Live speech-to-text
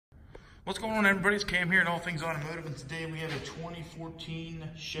What's going on, everybody? It's Cam here at All Things Automotive, and today we have a 2014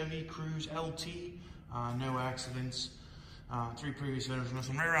 Chevy Cruze LT. No accidents. 3 previous owners,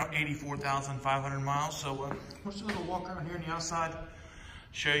 missing right around 84,500 miles. So let's do a little walk around here on the outside,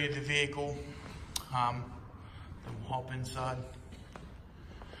 show you the vehicle. Then we'll hop inside.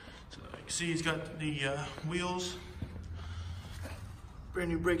 So you can see he's got the wheels, brand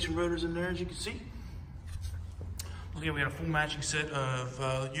new brakes and rotors in there, as you can see. Again, we got a full matching set of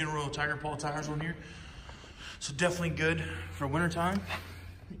Uniroyal Tiger Paw tires on here. So definitely good for winter time.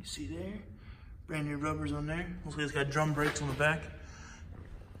 You can see there, brand new rubbers on there. Looks like it's got drum brakes on the back.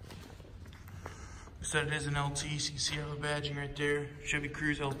 Said it is an LT, so you can see our badging right there, Chevy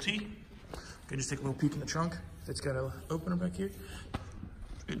Cruze LT. You can just take a little peek in the trunk. It's got an opener back here.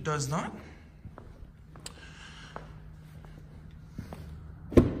 It does not.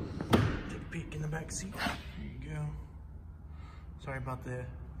 Take a peek in the back seat. There you go. Sorry about the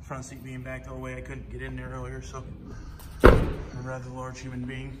front seat being backed all the way. I couldn't get in there earlier, so I'm a rather large human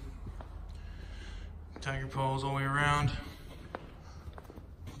being. Tiger paws all the way around.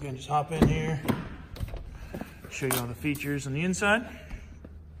 Again, just hop in here. Show you all the features on the inside.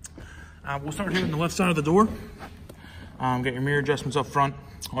 We'll start here on the left side of the door. Got your mirror adjustments up front,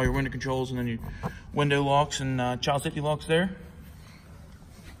 all your window controls, and then your window locks and child safety locks there.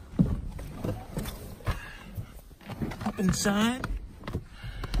 Up inside.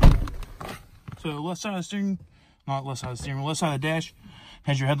 So left side of the steering, not left side of the steering, left side of the dash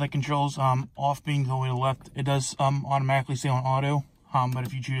has your headlight controls. Off being the way to the left, it does automatically stay on auto. But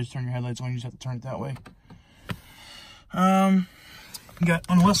if you choose to turn your headlights on, you just have to turn it that way. You got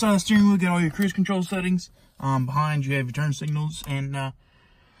on the left side of the steering wheel, you got all your cruise control settings. Behind you have your turn signals, and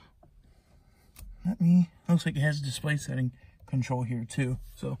looks like it has a display setting control here too.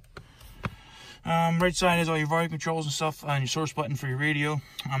 So right side has all your volume controls and stuff, and your source button for your radio,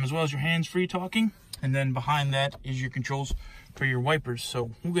 as well as your hands-free talking. And then behind that is your controls for your wipers.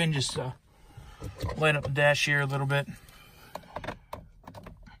 So we'll go ahead and just light up the dash here a little bit.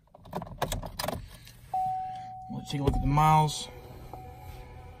 Let's take a look at the miles.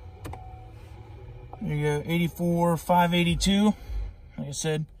 There you go, 84,582. Like I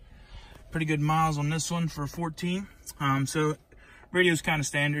said, pretty good miles on this one for 14. So radio's kind of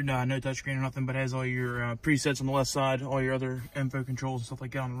standard, no touchscreen or nothing, but has all your presets on the left side, all your other info controls and stuff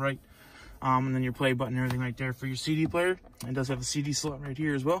like that on the right. And then your play button and everything right there for your CD player. It does have a CD slot right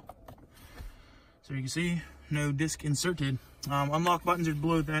here as well. So you can see, no disc inserted. Unlock buttons are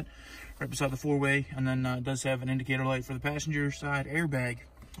below that, right beside the four-way, and then it does have an indicator light for the passenger side airbag.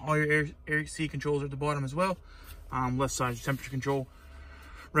 All your AC controls are at the bottom as well. Left side is temperature control,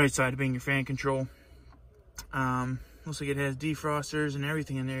 right side being your fan control. Looks like it has defrosters and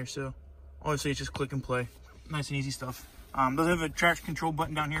everything in there, so obviously it's just click and play. Nice and easy stuff. Does have a traction control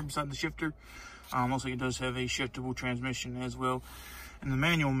button down here beside the shifter. Looks like it does have a shiftable transmission as well in the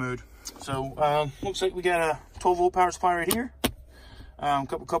manual mode. So looks like we got a 12-volt power supply right here.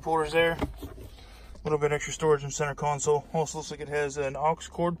 Couple cup holders there. A little bit extra storage in the center console. Also looks like it has an aux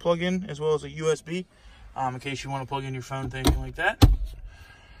cord plug-in as well as a USB in case you want to plug in your phone, anything like that.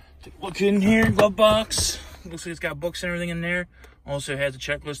 Take a look in here, glove box. Looks like it's got books and everything in there. Also has a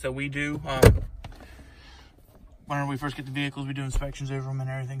checklist that we do. Whenever we first get the vehicles, we do inspections over them and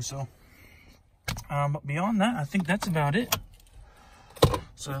everything. So, but beyond that, I think that's about it.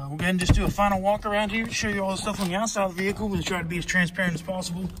 So we'll go ahead and just do a final walk around here to show you all the stuff on the outside of the vehicle. We'll try to be as transparent as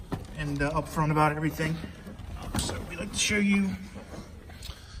possible and upfront about everything. So we like to show you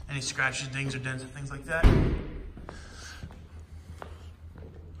any scratches, dings, or dents, and things like that.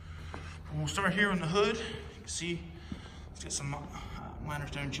 We'll start here on the hood. You can see it's got some minor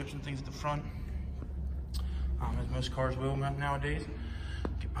stone chips and things at the front, as most cars will nowadays.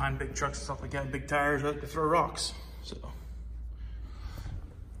 Get behind big trucks and stuff like that, big tires, like to throw rocks. So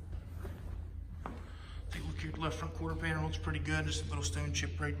take a look here at the left front quarter panel. Looks pretty good. Just a little stone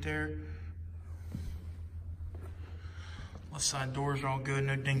chip right there. Left side doors are all good.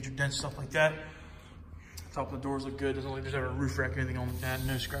 No dings or dents, stuff like that. Top of the doors look good. Doesn't look like there's ever a roof rack or anything on that.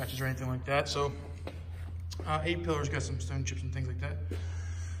 No scratches or anything like that. So 8 pillars got some stone chips and things like that,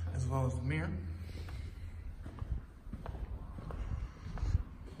 as well as the mirror.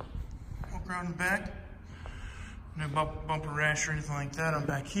 Walk around the back. No bumper rash or anything like that on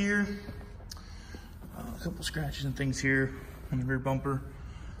back here. A couple scratches and things here on the rear bumper.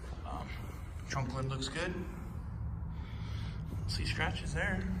 Trunk lid looks good. See scratches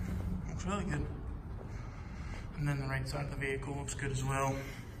there. Looks really good. And then the right side of the vehicle looks good as well.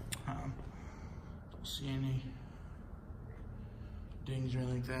 Don't see any dings or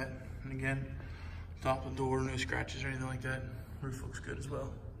anything like that. And again, top of the door, no scratches or anything like that. Roof looks good as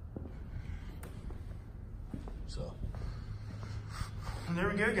well. So. And there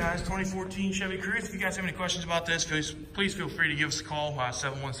we go, guys. 2014 Chevy Cruze. If you guys have any questions about this, please feel free to give us a call.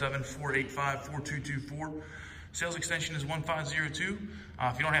 717-485-4224. Sales extension is 1502.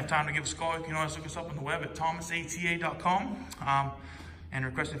 If you don't have time to give us a call, you can always look us up on the web at thomasata.com and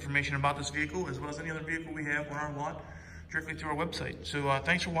request information about this vehicle as well as any other vehicle we have on our lot directly through our website. So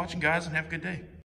thanks for watching, guys, and have a good day.